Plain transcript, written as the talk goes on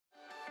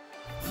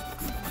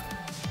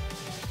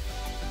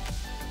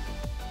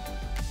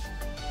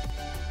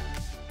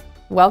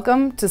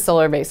Welcome to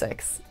Solar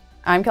Basics.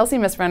 I'm Kelsey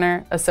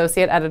Misbrenner,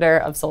 Associate Editor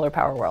of Solar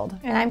Power World.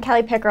 And I'm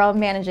Kelly Pickerel,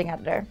 Managing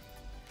Editor.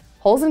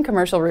 Holes in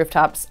commercial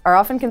rooftops are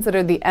often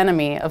considered the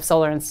enemy of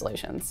solar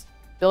installations.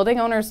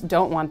 Building owners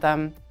don't want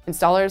them,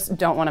 installers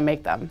don't want to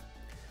make them.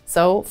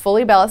 So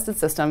fully ballasted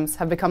systems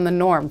have become the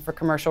norm for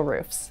commercial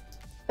roofs.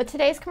 But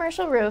today's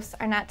commercial roofs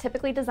are not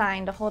typically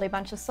designed to hold a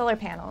bunch of solar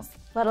panels,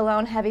 let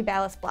alone heavy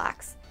ballast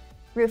blocks.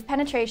 Roof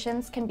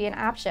penetrations can be an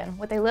option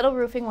with a little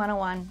Roofing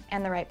 101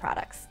 and the right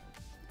products.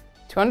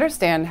 To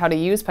understand how to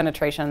use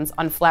penetrations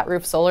on flat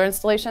roof solar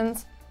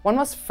installations, one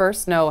must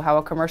first know how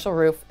a commercial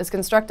roof is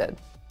constructed.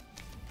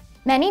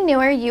 Many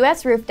newer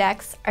U.S. roof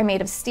decks are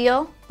made of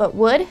steel, but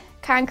wood,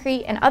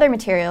 concrete, and other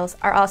materials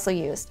are also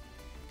used.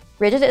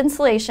 Rigid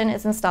insulation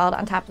is installed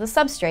on top of the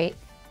substrate,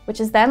 which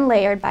is then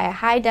layered by a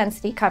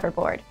high-density cover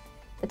board.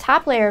 The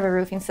top layer of a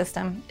roofing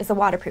system is a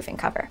waterproofing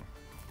cover.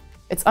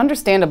 It's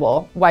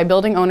understandable why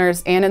building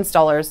owners and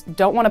installers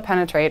don't want to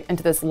penetrate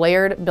into this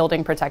layered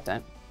building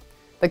protectant.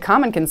 The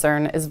common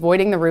concern is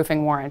voiding the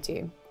roofing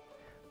warranty.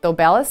 Though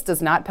ballast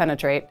does not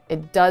penetrate,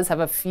 it does have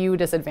a few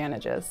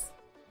disadvantages.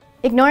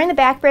 Ignoring the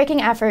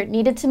backbreaking effort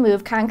needed to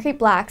move concrete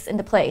blocks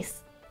into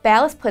place,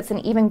 ballast puts an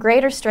even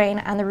greater strain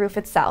on the roof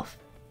itself.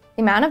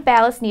 The amount of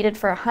ballast needed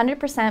for a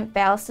 100%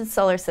 ballasted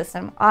solar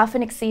system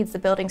often exceeds the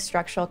building's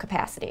structural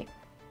capacity.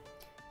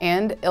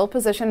 And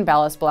ill-positioned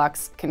ballast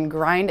blocks can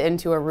grind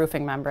into a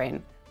roofing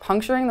membrane,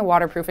 puncturing the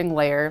waterproofing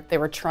layer they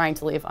were trying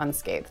to leave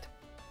unscathed.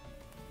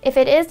 If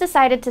it is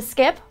decided to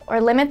skip or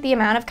limit the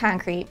amount of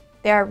concrete,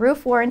 there are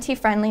roof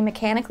warranty-friendly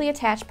mechanically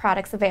attached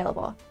products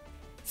available.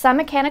 Some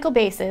mechanical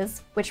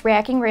bases, which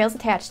racking rails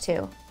attach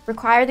to,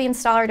 require the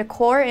installer to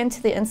core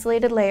into the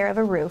insulated layer of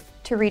a roof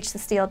to reach the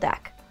steel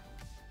deck.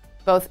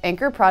 Both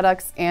Anchor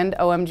products and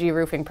OMG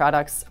roofing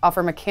products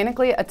offer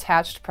mechanically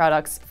attached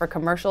products for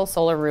commercial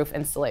solar roof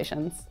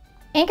installations.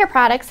 Anchor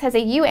Products has a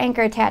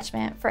U-anchor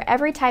attachment for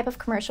every type of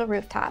commercial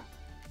rooftop.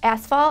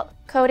 Asphalt,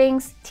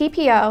 coatings,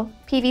 TPO,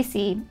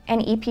 PVC,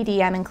 and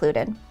EPDM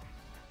included.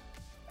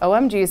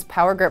 OMG's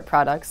Power Grip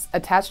products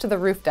attach to the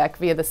roof deck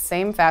via the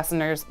same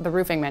fasteners the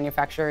roofing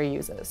manufacturer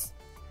uses.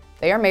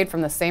 They are made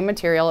from the same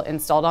material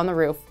installed on the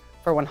roof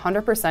for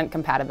 100%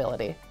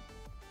 compatibility.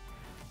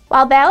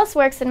 While ballast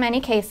works in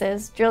many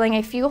cases, drilling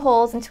a few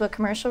holes into a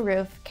commercial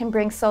roof can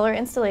bring solar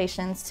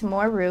installations to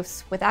more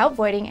roofs without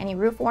voiding any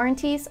roof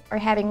warranties or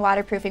having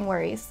waterproofing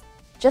worries.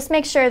 Just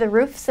make sure the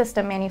roof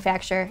system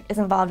manufacturer is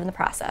involved in the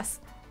process.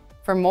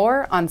 For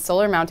more on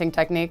solar mounting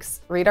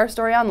techniques, read our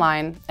story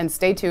online and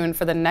stay tuned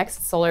for the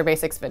next Solar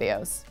Basics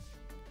videos.